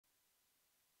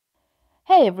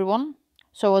Hi everyone!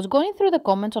 So I was going through the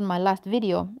comments on my last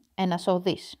video and I saw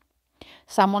this.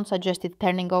 Someone suggested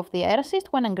turning off the air assist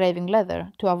when engraving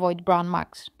leather to avoid brown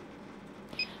marks.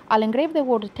 I'll engrave the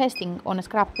word testing on a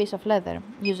scrap piece of leather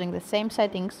using the same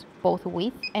settings both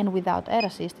with and without air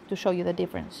assist to show you the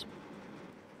difference.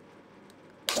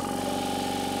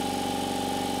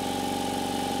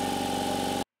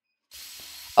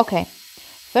 Okay,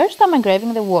 first I'm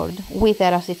engraving the word with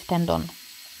air assist turned on.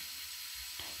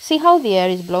 See how the air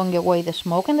is blowing away the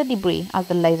smoke and the debris as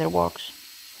the laser works.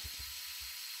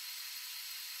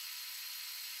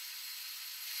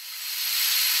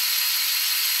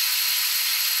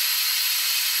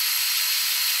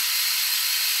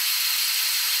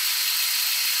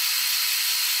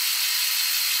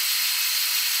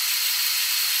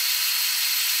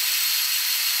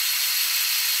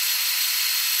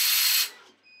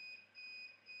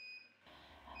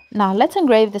 Now let's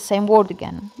engrave the same word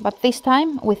again, but this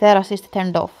time with air assist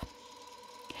turned off.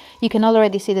 You can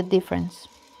already see the difference.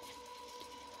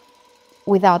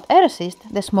 Without air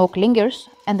assist, the smoke lingers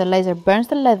and the laser burns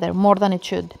the leather more than it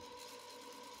should.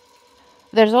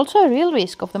 There's also a real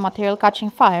risk of the material catching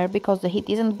fire because the heat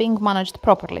isn't being managed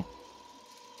properly.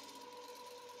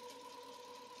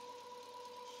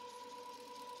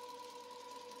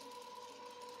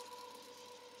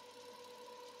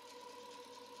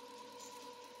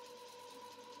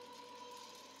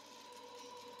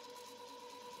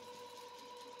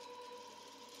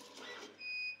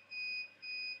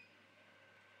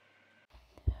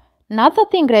 Now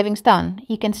that the engraving's done,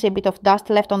 you can see a bit of dust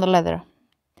left on the leather.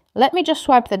 Let me just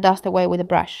swipe the dust away with a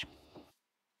brush.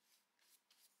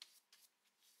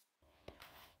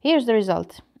 Here's the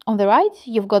result. On the right,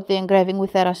 you've got the engraving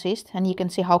with air assist and you can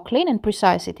see how clean and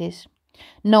precise it is.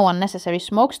 No unnecessary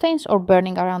smoke stains or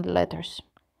burning around the letters.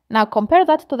 Now compare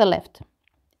that to the left.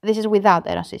 This is without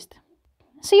air assist.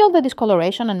 See all the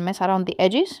discoloration and mess around the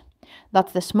edges?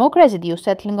 That's the smoke residue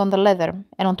settling on the leather,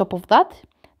 and on top of that,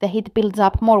 the heat builds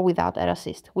up more without air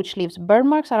assist, which leaves burn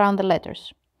marks around the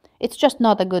letters. It's just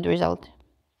not a good result.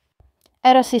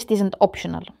 Air assist isn't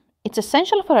optional. It's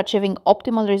essential for achieving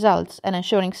optimal results and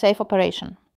ensuring safe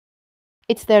operation.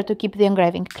 It's there to keep the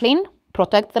engraving clean,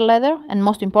 protect the leather, and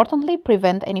most importantly,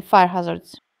 prevent any fire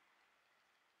hazards.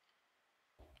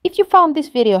 If you found this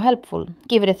video helpful,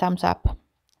 give it a thumbs up.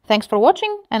 Thanks for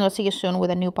watching, and I'll see you soon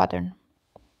with a new pattern.